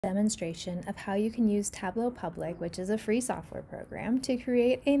Demonstration of how you can use Tableau Public, which is a free software program, to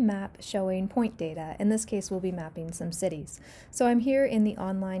create a map showing point data. In this case, we'll be mapping some cities. So I'm here in the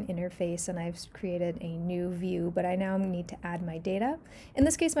online interface and I've created a new view, but I now need to add my data. In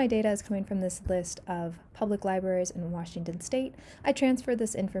this case, my data is coming from this list of public libraries in Washington State. I transfer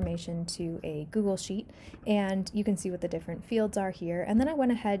this information to a Google Sheet and you can see what the different fields are here. And then I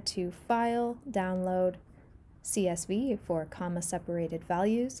went ahead to File, Download, CSV for comma separated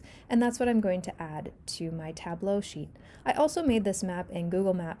values, and that's what I'm going to add to my Tableau sheet. I also made this map in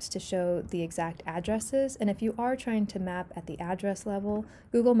Google Maps to show the exact addresses, and if you are trying to map at the address level,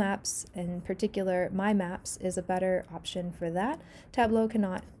 Google Maps, in particular My Maps, is a better option for that. Tableau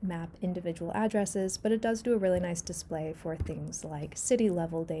cannot map individual addresses, but it does do a really nice display for things like city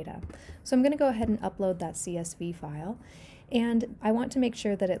level data. So I'm going to go ahead and upload that CSV file. And I want to make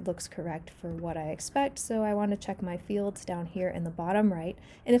sure that it looks correct for what I expect, so I want to check my fields down here in the bottom right,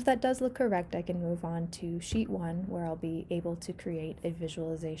 and if that does look correct, I can move on to sheet 1 where I'll be able to create a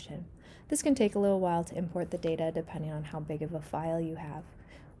visualization. This can take a little while to import the data depending on how big of a file you have.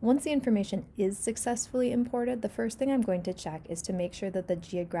 Once the information is successfully imported, the first thing I'm going to check is to make sure that the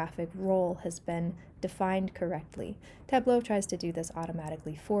geographic role has been defined correctly. Tableau tries to do this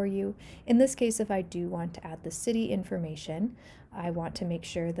automatically for you. In this case, if I do want to add the city information, I want to make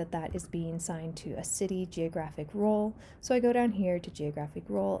sure that that is being assigned to a city geographic role. So I go down here to geographic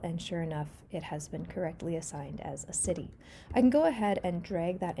role, and sure enough, it has been correctly assigned as a city. I can go ahead and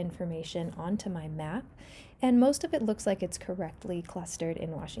drag that information onto my map, and most of it looks like it's correctly clustered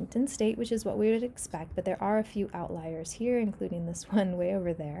in Washington State, which is what we would expect, but there are a few outliers here, including this one way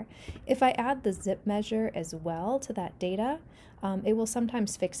over there. If I add the zip measure as well to that data, it will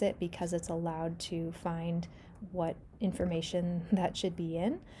sometimes fix it because it's allowed to find what information that should be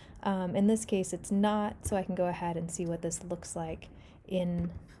in. In this case, it's not, so I can go ahead and see what this looks like in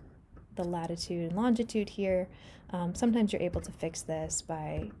the latitude and longitude here. Sometimes you're able to fix this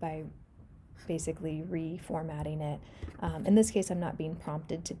by basically reformatting it. In this case, I'm not being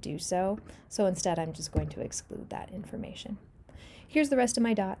prompted to do so, so instead I'm just going to exclude that information. Here's the rest of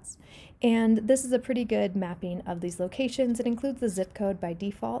my dots, and this is a pretty good mapping of these locations. It includes the zip code by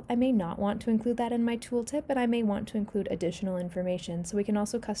default. I may not want to include that in my tooltip, and I may want to include additional information, so we can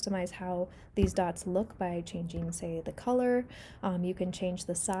also customize how these dots look by changing, say, the color. You can change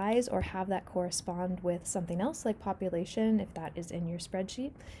the size or have that correspond with something else like population if that is in your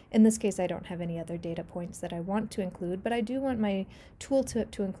spreadsheet. In this case, I don't have any other data points that I want to include, but I do want my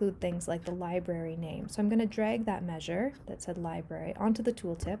tooltip to include things like the library name. So I'm going to drag that measure that said library onto the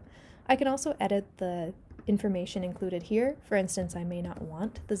tooltip. I can also edit the information included here. For instance, I may not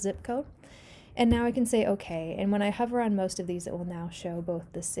want the zip code. And now I can say OK, and when I hover on most of these, it will now show both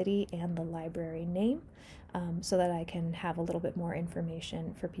the city and the library name, so that I can have a little bit more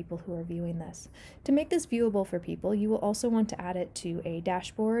information for people who are viewing this. To make this viewable for people, you will also want to add it to a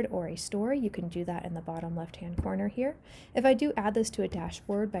dashboard or a story. You can do that in the bottom left-hand corner here. If I do add this to a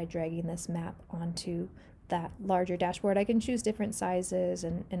dashboard by dragging this map onto that larger dashboard, I can choose different sizes,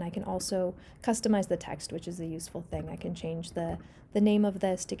 and I can also customize the text, which is a useful thing. I can change the name of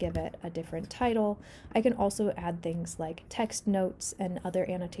this to give it a different title. I can also add things like text notes and other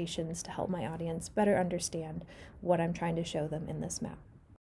annotations to help my audience better understand what I'm trying to show them in this map.